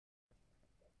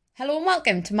Hello and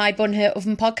welcome to My Bun Her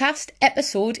Oven podcast,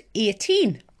 episode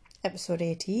 18. Episode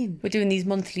 18. We're doing these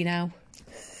monthly now.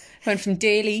 Went from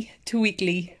daily to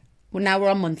weekly. Well, now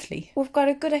we're on monthly. We've got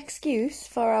a good excuse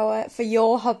for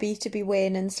your hobby to be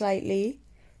waning slightly.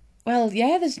 Well,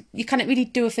 yeah, you can't really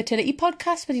do a fertility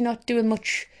podcast when you're not doing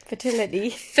much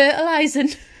Fertility.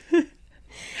 fertilising.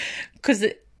 Because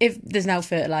if there's no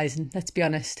fertilising, let's be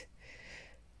honest.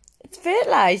 It's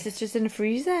fertilised, it's just in the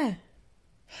freezer.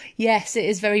 Yes, it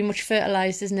is very much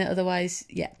fertilised, isn't it? Otherwise,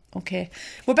 yeah, okay.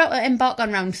 We're about to embark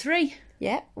on round 3.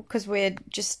 Yeah, because we're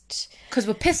just... Because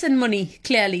we're pissing money,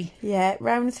 clearly. Yeah,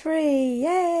 round 3,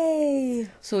 yay!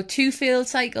 So 2 failed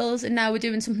cycles, and now we're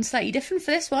doing something slightly different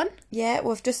for this one. Yeah,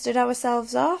 we've dusted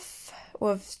ourselves off.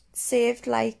 We've saved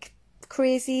like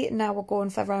crazy, and now we're going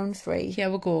for round 3. Here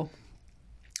we go.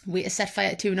 We set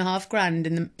fire to $2,500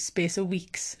 in the space of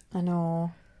weeks. I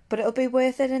know. But it'll be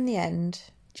worth it in the end.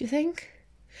 Do you think?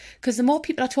 Because the more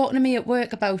people are talking to me at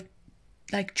work about,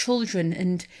 like, children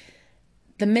and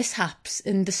the mishaps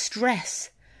and the stress,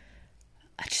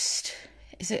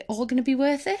 is it all going to be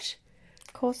worth it?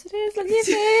 Of course it is. Look at your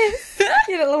face.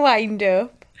 Your little wind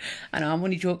up. I know, I'm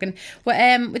only joking.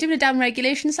 We're doing a down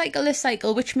regulation cycle this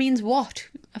cycle, which means what?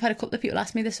 I've had a couple of people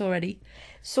ask me this already.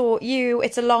 So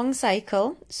it's a long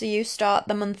cycle. So you start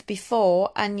the month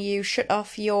before and you shut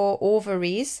off your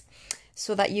ovaries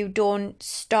so that you don't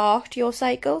start your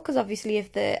cycle. Because obviously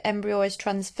if the embryo is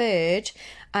transferred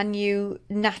and you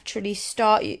naturally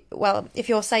start, well, if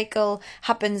your cycle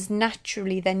happens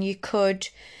naturally, then you could...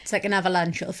 It's like an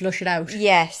avalanche, it'll flush it out.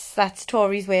 Yes, that's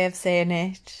Tori's way of saying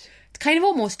it. It's kind of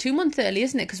almost 2 months early,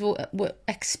 isn't it? Because we're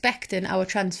expecting our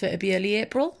transfer to be early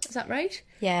April. Is that right?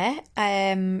 Yeah,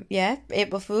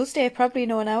 April Fool's Day, probably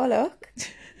no now look.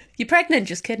 You're pregnant,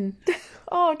 just kidding.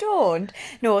 Oh, don't.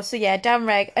 No, so yeah, damn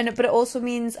reg. But it also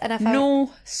means... and if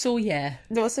No, so yeah.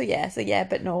 No, so yeah,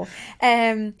 but no.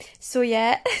 So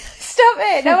yeah. Stop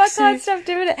it. No, I can't stop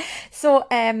doing it. So,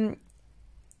 in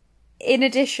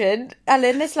addition, I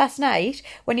learned this last night,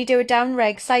 when you do a down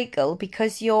reg cycle,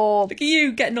 because you're... Look at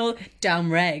you getting all down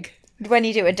reg. When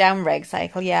you do a down reg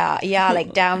cycle, yeah,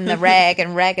 like down the reg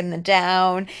and reg and the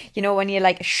down, you know, when you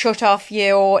like shut off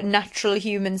your natural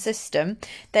human system,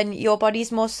 then your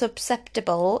body's more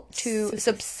susceptible to...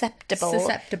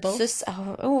 Susceptible.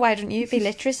 Why don't you be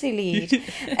literacy lead?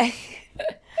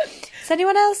 Is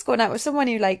anyone else going out with someone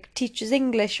who like teaches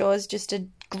English or is just a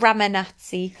grammar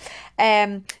Nazi?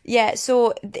 Yeah,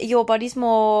 so your body's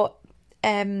more...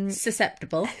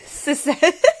 susceptible.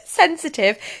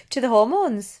 sensitive to the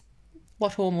hormones.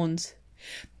 What hormones?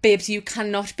 Babes, you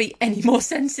cannot be any more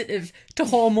sensitive to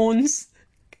hormones.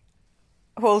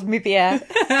 Hold me beer.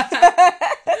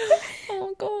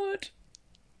 Oh, God.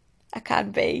 I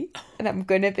can be, and I'm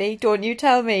going to be. Don't you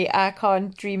tell me I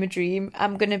can't dream a dream.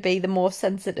 I'm going to be the more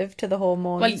sensitive to the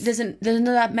hormones. Well, there's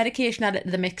another medication added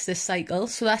to the mix this cycle,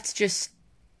 so that's just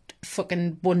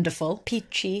fucking wonderful.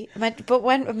 Peachy. But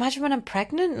imagine when I'm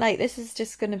pregnant, like, this is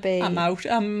just going to be... I'm out.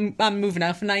 I'm moving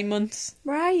out for 9 months.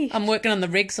 Right. I'm working on the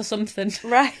rigs or something.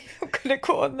 Right. I'm going to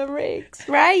go on the rigs.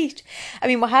 Right. I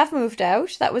mean, we have moved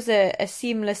out. That was a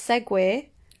seamless segue.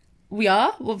 We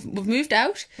are. We've moved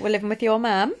out. We're living with your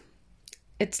mum.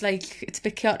 It's a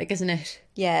bit chaotic, isn't it?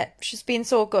 Yeah. She's been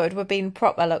so good. We're being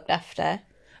proper looked after.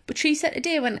 But she said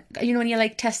today when you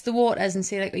like test the waters and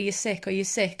say like, are you sick? Are you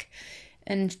sick?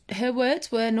 And her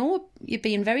words were, no, you're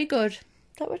being very good. Is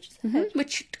that what you said? Mm-hmm.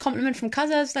 Which compliment from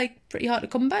Kazza's like pretty hard to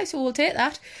come by, so we'll take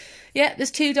that. Yeah, there's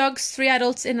 2 dogs, 3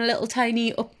 adults in a little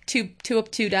tiny two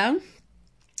up, 2 down.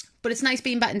 But it's nice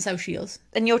being back in South Shields.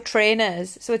 And your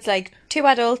trainers. So it's like 2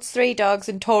 adults, 3 dogs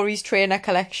and Tori's trainer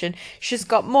collection. She's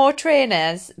got more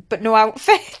trainers, but no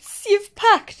outfits. You've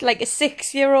packed like a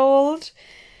 6-year-old.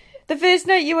 The first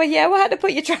night you were here, we had to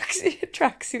put your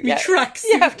tracksuit. Me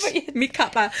tracksuit. Yeah, me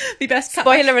kappa. Me best kappa.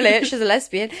 Spoiler alert, she's a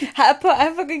lesbian. Had to put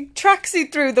her fucking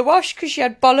tracksuit through the wash because she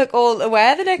had bollock all to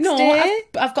wear the next day.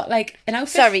 I've got like an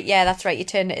outfit. Sorry, yeah, that's right. You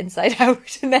turned it inside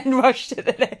out and then washed it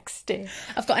the next day.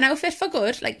 I've got an outfit for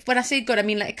good. Like, when I say good, I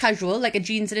mean like casual, like a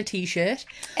jeans and a t-shirt.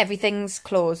 Everything's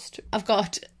closed. I've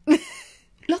got...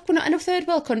 Look, we're not in a third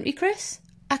world country, Chris.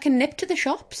 I can nip to the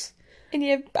shops. In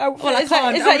your outfit? Well, I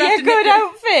can't. Is that your good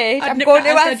outfit? I'm going to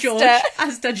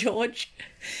Asda George.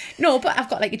 No, but I've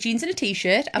got like a jeans and a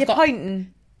t-shirt. You're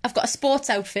pointing. I've got a sports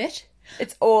outfit.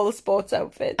 It's all sports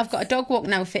outfits. I've got a dog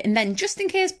walking outfit, and then just in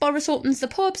case Boris opens the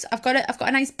pubs, I've got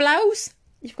a nice blouse.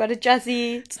 You've got a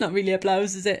jazzy... It's not really a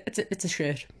blouse, is it? It's a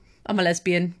shirt. I'm a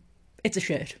lesbian. It's a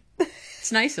shirt.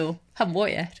 It's nice though. Haven't worn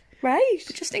it yet. Right.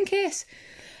 But just in case.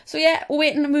 So yeah, we're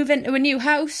waiting to move into a new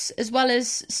house as well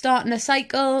as starting a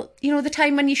cycle. You know, the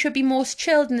time when you should be most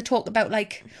chilled, and they talk about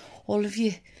like all of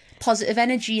your positive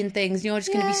energy and things. You're just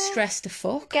going to be Yeah. stressed to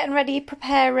fuck. Getting ready,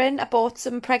 preparing. I bought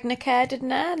some Pregnacare,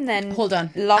 didn't I? And then Hold on.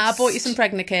 lost. I bought you some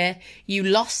Pregnacare. You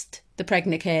lost the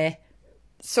Pregnacare.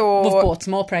 So We've bought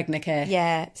some more Pregnacare.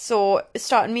 yeah, so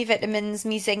starting me vitamins,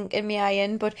 me zinc and me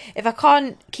iron. But if I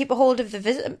can't keep a hold of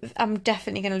the I'm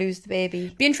definitely going to lose the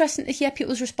baby. Be interesting to hear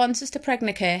people's responses to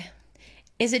Pregnacare.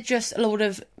 Is it just a load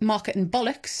of marketing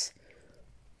bollocks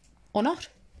or not?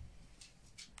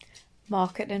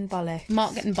 Marketing bollocks.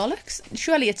 Marketing bollocks?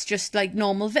 Surely it's just like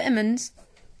normal vitamins,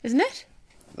 isn't it?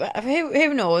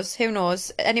 Who knows? Who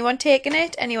knows? Anyone taken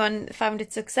it? Anyone found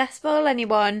it successful?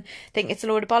 Anyone think it's a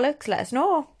load of bollocks? Let us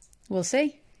know. We'll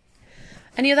see.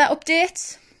 Any other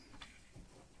updates?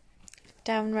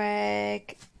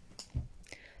 Downreg.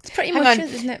 It's pretty Hang much on.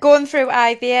 it, isn't it? Going through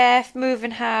IVF,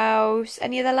 moving house,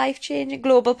 any other life changing,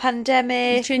 global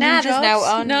pandemic. Changing Nah, jobs? there's no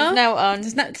on. No? There's no on.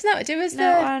 There's nothing to do, is No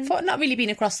there? on. Thought not really been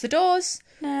across the doors.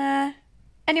 Nah.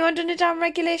 Anyone done a down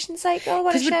regulation cycle?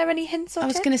 Want to share any hints or I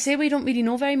was tips? going to say we don't really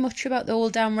know very much about the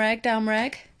old down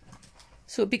reg.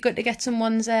 So it'd be good to get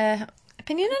someone's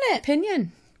Opinion on it?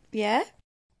 opinion. Yeah.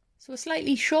 So it's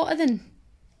slightly shorter than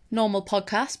normal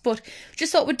podcast, but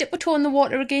just thought we'd dip our toe in the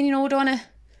water again. You know, we don't want to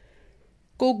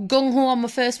go gung-ho on my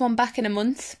first one back in a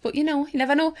month. But, you know, you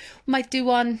never know. We might do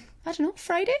one, I don't know,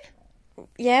 Friday?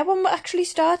 Yeah, when we actually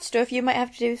start stuff, you might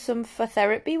have to do some for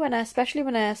therapy especially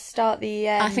when I start the.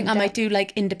 I think I might do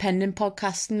like independent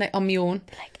podcasting like, on my own.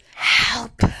 Like,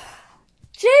 help.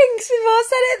 Jinx, we've all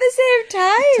said it at the same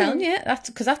time. Telling you,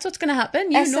 that's what's going to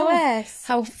happen. You know SOS.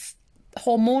 how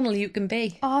hormonal you can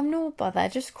be. Oh, I'm no bother.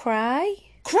 Just cry.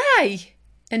 Cry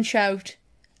and shout.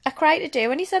 I cried today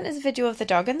when he sent us a video of the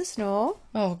dog in the snow.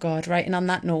 Oh God! Right, and on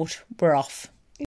that note, we're off.